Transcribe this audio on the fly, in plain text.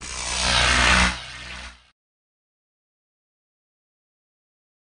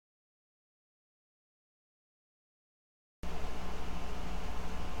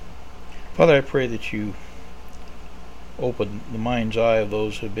Father, I pray that you open the mind's eye of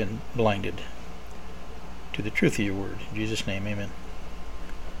those who have been blinded to the truth of your word. In Jesus' name, amen.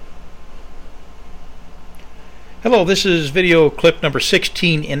 Hello, this is video clip number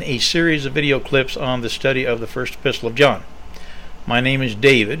 16 in a series of video clips on the study of the first epistle of John. My name is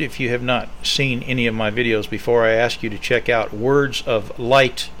David. If you have not seen any of my videos before, I ask you to check out Words of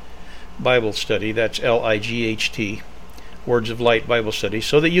Light Bible Study. That's L-I-G-H-T, Words of Light Bible Study,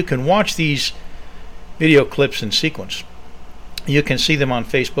 so that you can watch these video clips in sequence. You can see them on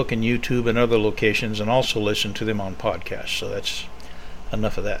Facebook and YouTube and other locations, and also listen to them on podcasts. So that's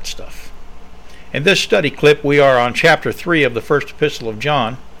enough of that stuff. In this study clip, we are on chapter 3 of the first epistle of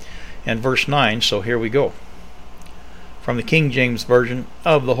John and verse 9, so here we go. From the King James Version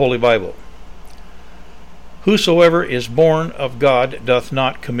of the Holy Bible. Whosoever is born of God doth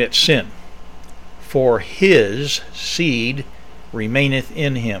not commit sin, for his seed remaineth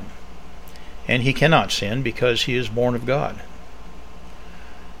in him, and he cannot sin because he is born of God.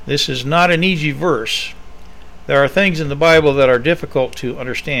 This is not an easy verse. There are things in the Bible that are difficult to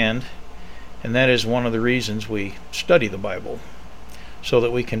understand, and that is one of the reasons we study the Bible, so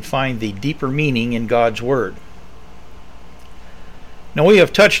that we can find the deeper meaning in God's Word. Now, we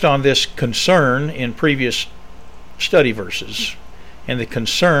have touched on this concern in previous study verses, and the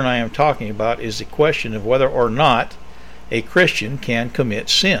concern I am talking about is the question of whether or not a Christian can commit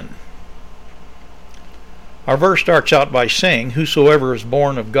sin. Our verse starts out by saying, whosoever is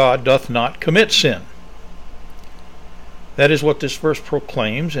born of God doth not commit sin. That is what this verse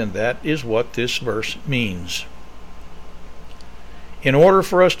proclaims, and that is what this verse means. In order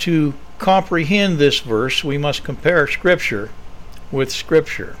for us to comprehend this verse, we must compare Scripture with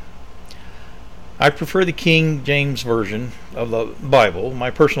Scripture. I prefer the King James Version of the Bible, my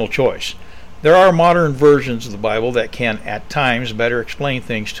personal choice. There are modern versions of the Bible that can at times better explain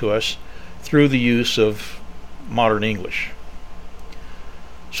things to us through the use of modern English.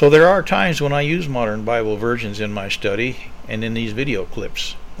 So there are times when I use modern Bible versions in my study and in these video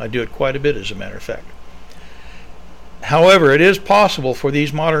clips. I do it quite a bit, as a matter of fact. However, it is possible for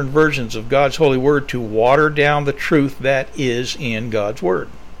these modern versions of God's holy word to water down the truth that is in God's word.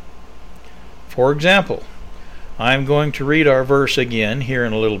 For example, I'm going to read our verse again here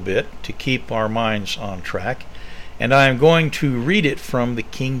in a little bit to keep our minds on track, and I'm going to read it from the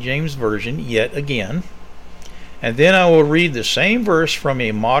King James Version yet again, and then I will read the same verse from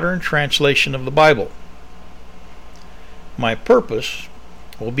a modern translation of the Bible. My purpose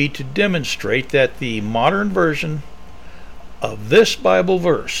will be to demonstrate that the modern version of this Bible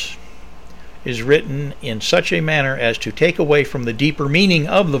verse is written in such a manner as to take away from the deeper meaning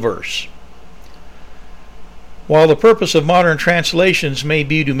of the verse. While the purpose of modern translations may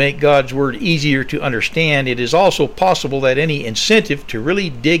be to make God's word easier to understand, it is also possible that any incentive to really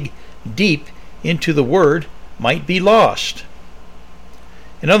dig deep into the word might be lost.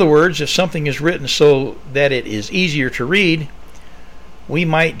 In other words, if something is written so that it is easier to read, we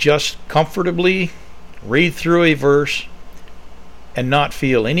might just comfortably read through a verse and not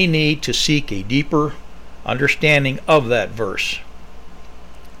feel any need to seek a deeper understanding of that verse,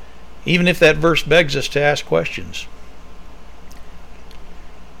 even if that verse begs us to ask questions.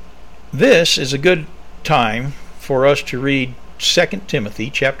 This is a good time for us to read 2 Timothy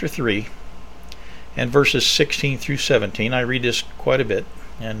chapter 3 and verses 16 through 17. I read this quite a bit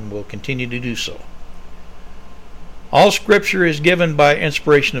and will continue to do so. All Scripture is given by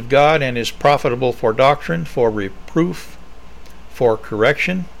inspiration of God and is profitable for doctrine, for reproof, for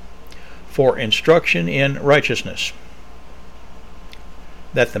correction, for instruction in righteousness,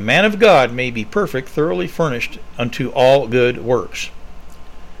 that the man of God may be perfect, thoroughly furnished unto all good works.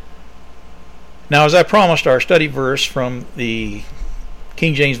 Now, as I promised, our study verse from the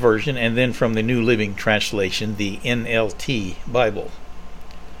King James Version and then from the New Living Translation, the NLT Bible.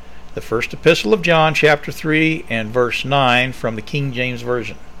 The first epistle of John, chapter 3 and verse 9 from the King James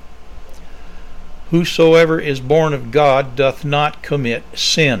Version. Whosoever is born of God doth not commit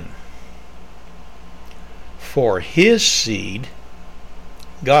sin, for his seed,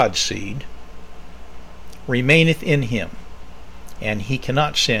 God's seed, remaineth in him, and he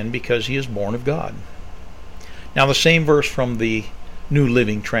cannot sin because he is born of God. Now the same verse from the New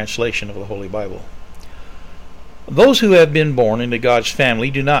Living Translation of the Holy Bible. Those who have been born into God's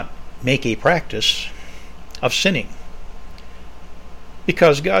family do not make a practice of sinning,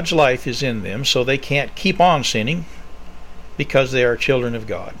 because God's life is in them, so they can't keep on sinning because they are children of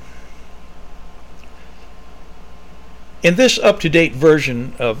God. In this up-to-date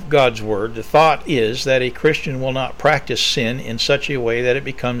version of God's Word, the thought is that a Christian will not practice sin in such a way that it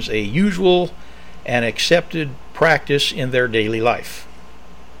becomes a usual and accepted practice in their daily life.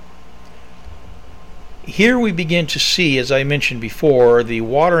 Here we begin to see, as I mentioned before, the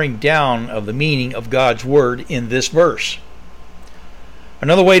watering down of the meaning of God's Word in this verse.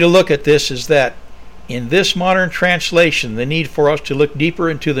 Another way to look at this is that in this modern translation, the need for us to look deeper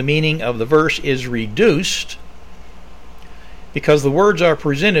into the meaning of the verse is reduced because the words are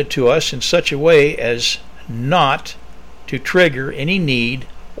presented to us in such a way as not to trigger any need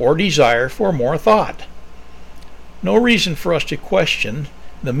or desire for more thought. No reason for us to question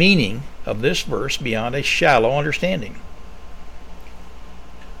the meaning of this verse beyond a shallow understanding.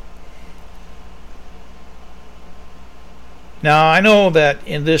 Now, I know that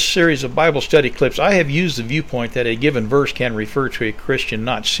in this series of Bible study clips, I have used the viewpoint that a given verse can refer to a Christian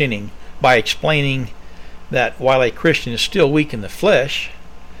not sinning by explaining that while a Christian is still weak in the flesh,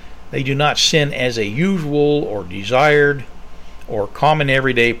 they do not sin as a usual or desired or common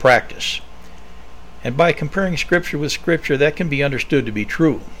everyday practice. And by comparing Scripture with Scripture, that can be understood to be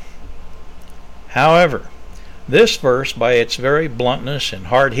true. However, this verse, by its very bluntness and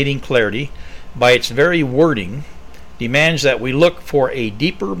hard-hitting clarity, by its very wording, demands that we look for a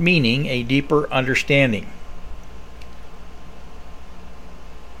deeper meaning, a deeper understanding.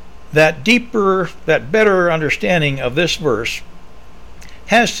 That better understanding of this verse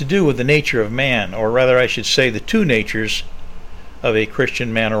has to do with the nature of man, or rather I should say the two natures of a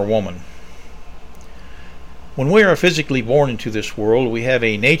Christian man or woman. When we are physically born into this world, we have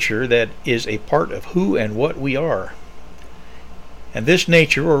a nature that is a part of who and what we are. And this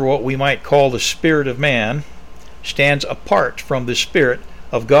nature, or what we might call the spirit of man, stands apart from the Spirit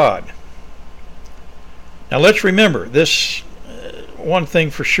of God. Now let's remember this one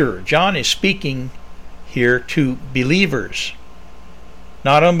thing for sure. John is speaking here to believers,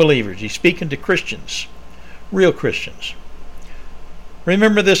 not unbelievers. He's speaking to Christians, real Christians.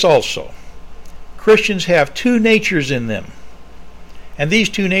 Remember this also. Christians have two natures in them, and these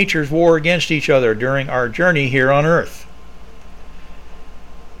two natures war against each other during our journey here on earth.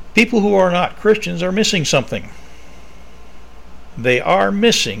 People who are not Christians are missing something. They are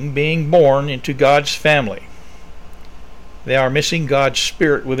missing being born into God's family. They are missing God's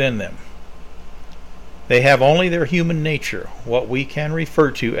Spirit within them. They have only their human nature, what we can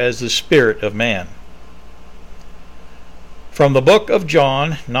refer to as the spirit of man. From the book of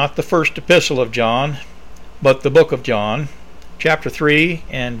John, not the first epistle of John, but the book of John, chapter 3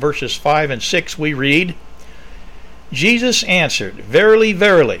 and verses 5 and 6, we read, Jesus answered, Verily,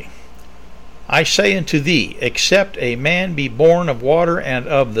 verily, I say unto thee, except a man be born of water and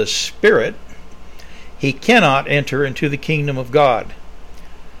of the Spirit, he cannot enter into the kingdom of God.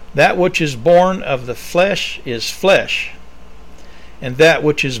 That which is born of the flesh is flesh, and that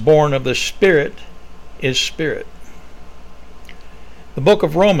which is born of the Spirit is spirit. The book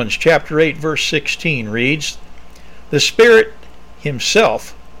of Romans, chapter 8, verse 16 reads, The Spirit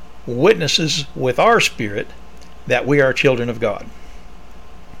Himself witnesses with our spirit that we are children of God.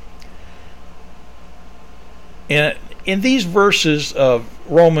 In these verses of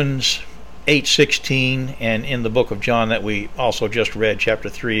Romans 8:16 and in the book of John that we also just read, chapter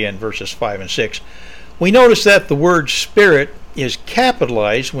 3 and verses 5 and 6, we notice that the word Spirit is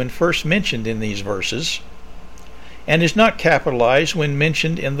capitalized when first mentioned in these verses, and is not capitalized when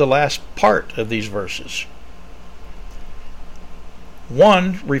mentioned in the last part of these verses.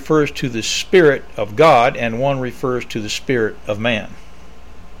 One refers to the Spirit of God, and one refers to the Spirit of man.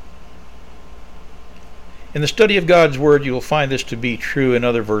 In the study of God's Word, you will find this to be true in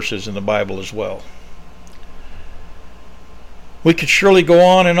other verses in the Bible as well. We could surely go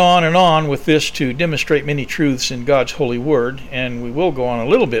on and on and on with this to demonstrate many truths in God's holy Word, and we will go on a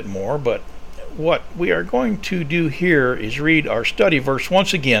little bit more, but what we are going to do here is read our study verse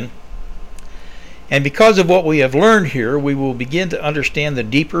once again, and because of what we have learned here, we will begin to understand the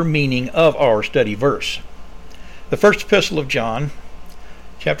deeper meaning of our study verse. The first epistle of John,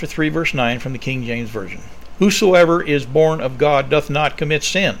 chapter 3, verse 9 from the King James Version. Whosoever is born of God doth not commit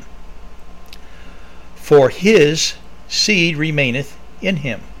sin, for his seed remaineth in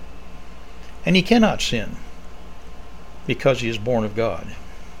him, and he cannot sin, because he is born of God.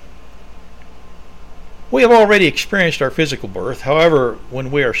 We have already experienced our physical birth. However,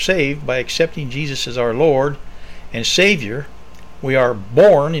 when we are saved by accepting Jesus as our Lord and Savior, we are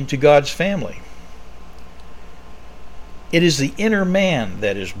born into God's family. It is the inner man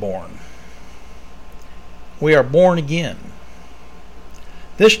that is born. We are born again,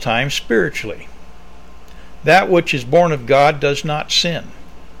 this time spiritually. That which is born of God does not sin.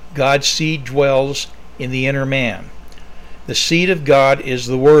 God's seed dwells in the inner man. The seed of God is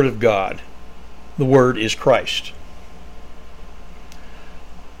the Word of God. The Word is Christ.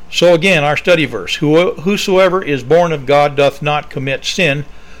 So again, our study verse. Whosoever is born of God doth not commit sin,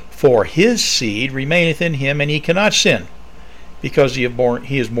 For his seed remaineth in him, and he cannot sin, because he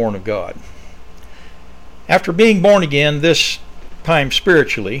is born of God. After being born again, this time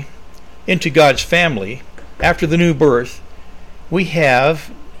spiritually, into God's family, after the new birth, we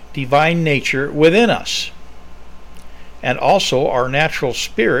have divine nature within us, and also our natural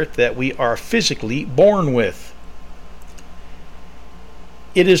spirit that we are physically born with.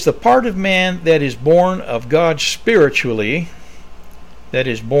 It is the part of man that is born of God spiritually that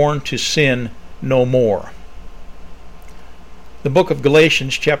is born to sin no more. The book of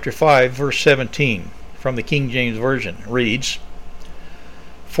Galatians chapter 5 verse 17 from the King James Version reads,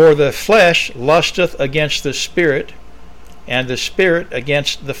 For the flesh lusteth against the spirit, and the spirit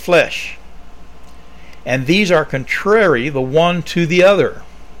against the flesh. And these are contrary the one to the other,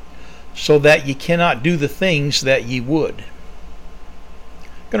 so that ye cannot do the things that ye would.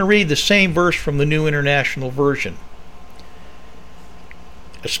 I'm going to read the same verse from the New International Version.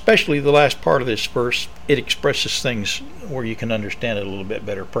 Especially the last part of this verse, it expresses things where you can understand it a little bit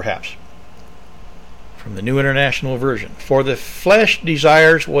better, perhaps. From the New International Version. For the flesh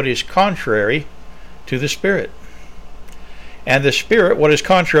desires what is contrary to the spirit, and the spirit what is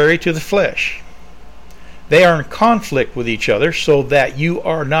contrary to the flesh. They are in conflict with each other, so that you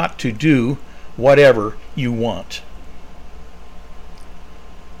are not to do whatever you want.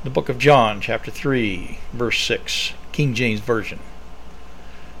 The book of John, chapter 3, verse 6, King James Version.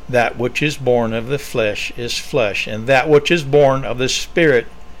 That which is born of the flesh is flesh, and that which is born of the spirit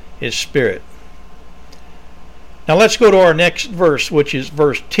is spirit. Now let's go to our next verse, which is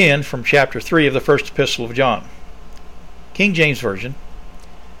verse 10 from chapter 3 of the first epistle of John. King James Version.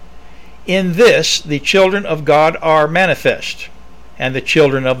 In this the children of God are manifest, and the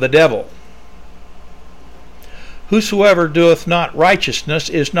children of the devil. Whosoever doeth not righteousness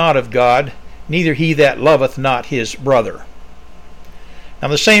is not of God, neither he that loveth not his brother. Now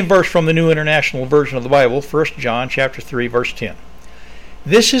the same verse from the New International Version of the Bible, 1 John chapter 3, verse 10.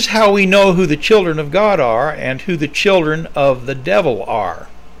 This is how we know who the children of God are and who the children of the devil are.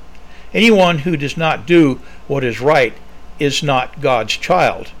 Anyone who does not do what is right is not God's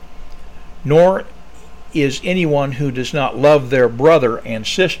child, nor is anyone who does not love their brother and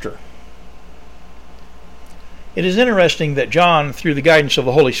sister. It is interesting that John, through the guidance of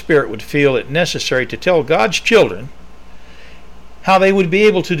the Holy Spirit, would feel it necessary to tell God's children how they would be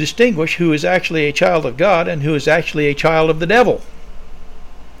able to distinguish who is actually a child of God and who is actually a child of the devil.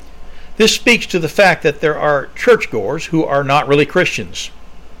 This speaks to the fact that there are churchgoers who are not really Christians.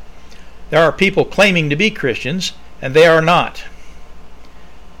 There are people claiming to be Christians, and they are not.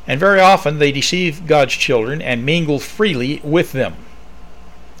 And very often they deceive God's children and mingle freely with them.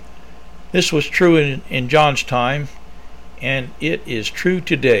 This was true in John's time, and it is true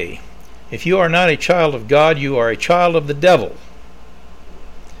today. If you are not a child of God, you are a child of the devil.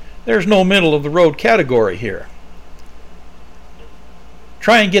 There's no middle of the road category here.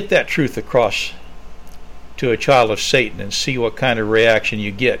 Try and get that truth across to a child of Satan and see what kind of reaction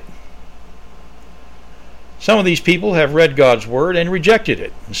you get. Some of these people have read God's Word and rejected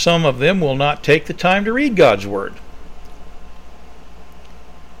it. And some of them will not take the time to read God's Word.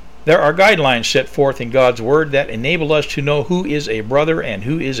 There are guidelines set forth in God's Word that enable us to know who is a brother and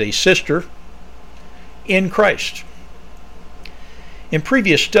who is a sister in Christ. In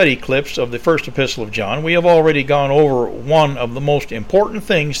previous study clips of the first epistle of John, we have already gone over one of the most important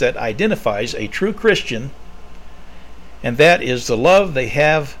things that identifies a true Christian, and that is the love they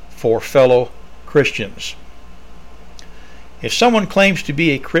have for fellow Christians. If someone claims to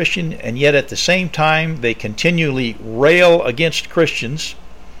be a Christian and yet at the same time they continually rail against Christians,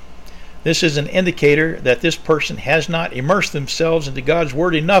 this is an indicator that this person has not immersed themselves into God's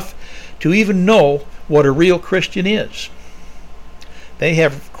Word enough to even know what a real Christian is. They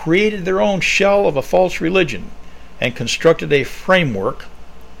have created their own shell of a false religion and constructed a framework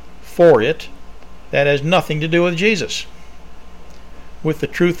for it that has nothing to do with Jesus, with the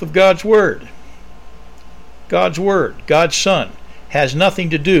truth of God's Word. God's Word, God's Son, has nothing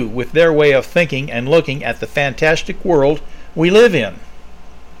to do with their way of thinking and looking at the fantastic world we live in.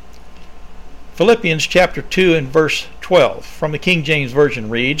 Philippians chapter 2 and verse 12 from the King James Version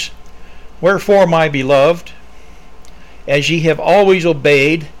reads, Wherefore, my beloved, as ye have always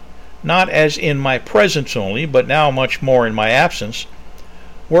obeyed, not as in my presence only, but now much more in my absence,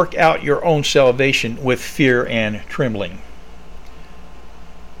 work out your own salvation with fear and trembling.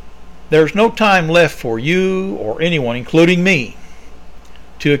 There's no time left for you or anyone, including me,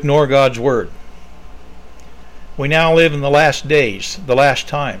 to ignore God's Word. We now live in the last days, the last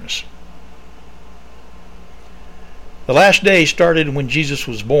times. The last days started when Jesus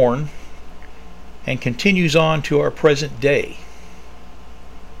was born and continues on to our present day.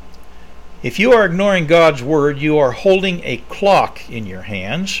 If you are ignoring God's Word, you are holding a clock in your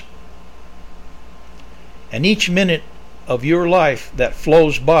hands, and each minute of your life that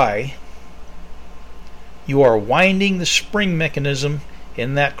flows by, you are winding the spring mechanism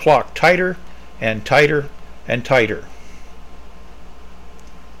in that clock tighter and tighter and tighter.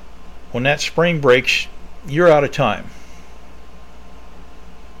 When that spring breaks, you're out of time.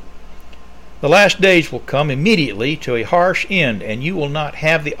 The last days will come immediately to a harsh end, and you will not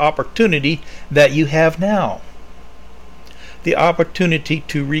have the opportunity that you have now. The opportunity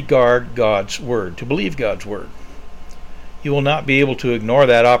to regard God's Word, to believe God's Word. You will not be able to ignore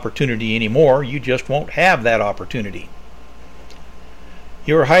that opportunity anymore. You just won't have that opportunity.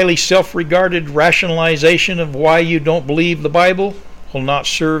 Your highly self-regarded rationalization of why you don't believe the Bible will not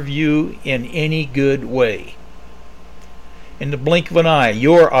serve you in any good way. In the blink of an eye,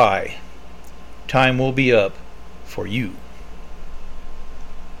 your eye, time will be up for you.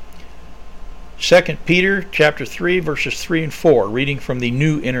 2 Peter chapter 3, verses 3 and 4, reading from the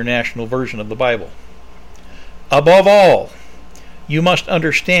New International Version of the Bible. Above all, you must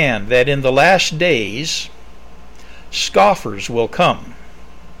understand that in the last days, scoffers will come,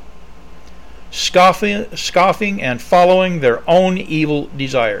 scoffing and following their own evil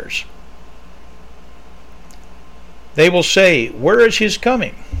desires. They will say, "Where is his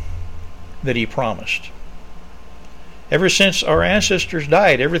coming that he promised?" Ever since our ancestors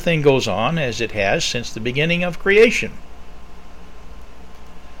died, everything goes on as it has since the beginning of creation.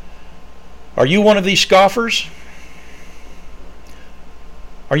 Are you one of these scoffers?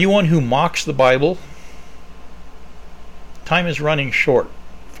 Are you one who mocks the Bible? Time is running short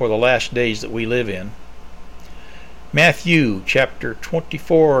for the last days that we live in. Matthew chapter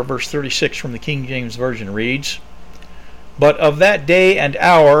 24, verse 36 from the King James Version reads, "But of that day and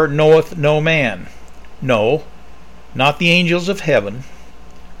hour knoweth no man, no, not the angels of heaven,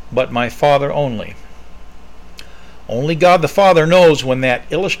 but my Father only." Only God the Father knows when that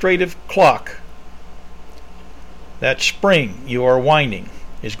illustrative clock, that spring you are winding,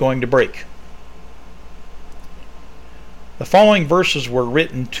 is going to break. The following verses were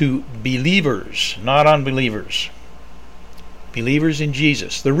written to believers, not unbelievers. Believers in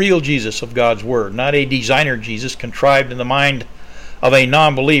Jesus, the real Jesus of God's Word, not a designer Jesus contrived in the mind of a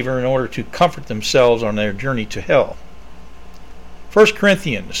non-believer in order to comfort themselves on their journey to hell. 1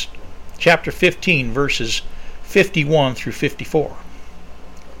 Corinthians chapter 15, verses 51 through 54.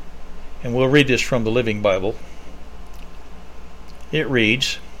 And we'll read this from the Living Bible. It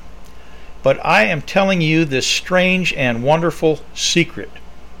reads, "But I am telling you this strange and wonderful secret.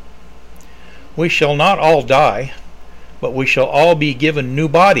 We shall not all die, but we shall all be given new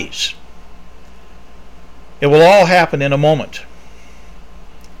bodies. It will all happen in a moment,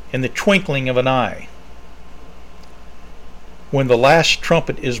 in the twinkling of an eye, when the last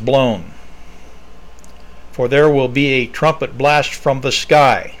trumpet is blown. For there will be a trumpet blast from the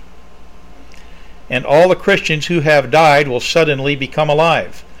sky, and all the Christians who have died will suddenly become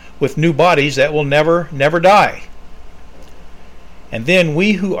alive, with new bodies that will never die. And then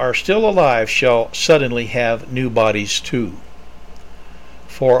we who are still alive shall suddenly have new bodies too.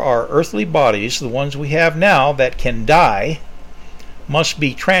 For our earthly bodies, the ones we have now that can die, must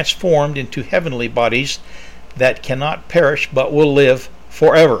be transformed into heavenly bodies that cannot perish but will live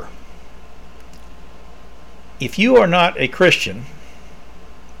forever." If you are not a Christian,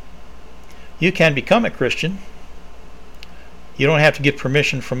 you can become a Christian. You don't have to get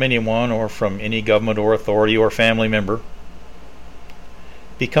permission from anyone or from any government or authority or family member.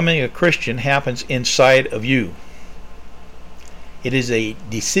 Becoming a Christian happens inside of you. It is a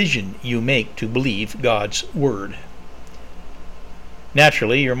decision you make to believe God's Word.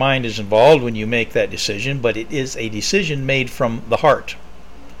 Naturally, your mind is involved when you make that decision, but it is a decision made from the heart.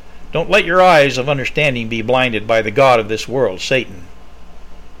 Don't let your eyes of understanding be blinded by the god of this world, Satan.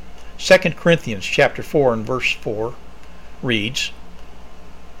 2 Corinthians chapter 4 and verse 4 reads,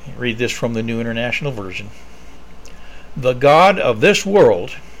 read this from the New International Version, "The god of this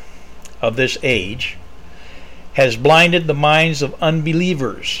world, of this age, has blinded the minds of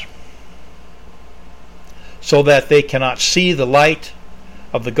unbelievers, so that they cannot see the light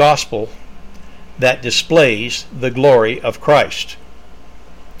of the gospel that displays the glory of Christ,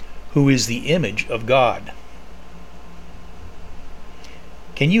 who is the image of God."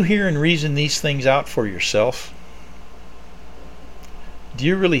 Can you hear and reason these things out for yourself? Do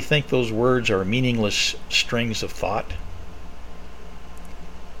you really think those words are meaningless strings of thought?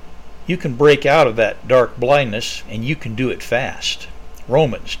 You can break out of that dark blindness, and you can do it fast.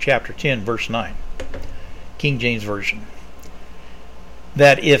 Romans chapter 10, verse 9, King James Version.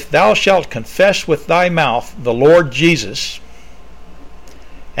 "That if thou shalt confess with thy mouth the Lord Jesus,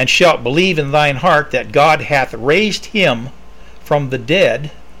 and shalt believe in thine heart that God hath raised him from the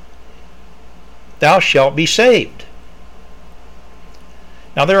dead, thou shalt be saved.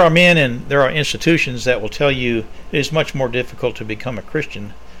 Now there are men and there are institutions that will tell you it is much more difficult to become a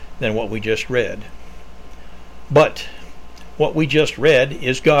Christian than what we just read. But what we just read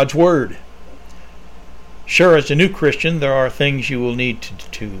is God's Word. Sure, as a new Christian, there are things you will need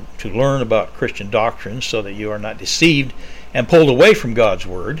to learn about Christian doctrine so that you are not deceived and pulled away from God's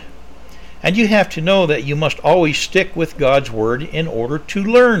Word. And you have to know that you must always stick with God's Word in order to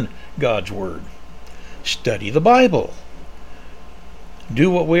learn God's Word. Study the Bible. Do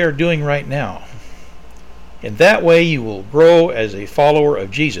what we are doing right now. In that way you will grow as a follower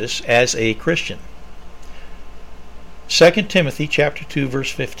of Jesus, as a Christian. 2 Timothy chapter 2,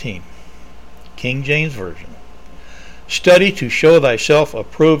 verse 15. King James Version. Study to show thyself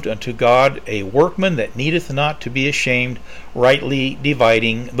approved unto God, a workman that needeth not to be ashamed, rightly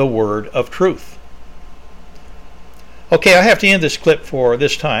dividing the word of truth. Okay, I have to end this clip for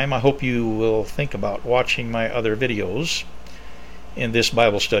this time. I hope you will think about watching my other videos in this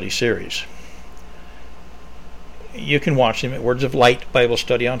Bible study series. You can watch them at Words of Light Bible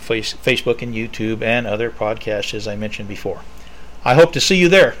Study on Facebook and YouTube and other podcasts as I mentioned before. I hope to see you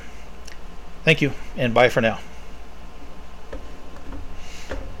there. Thank you, and bye for now.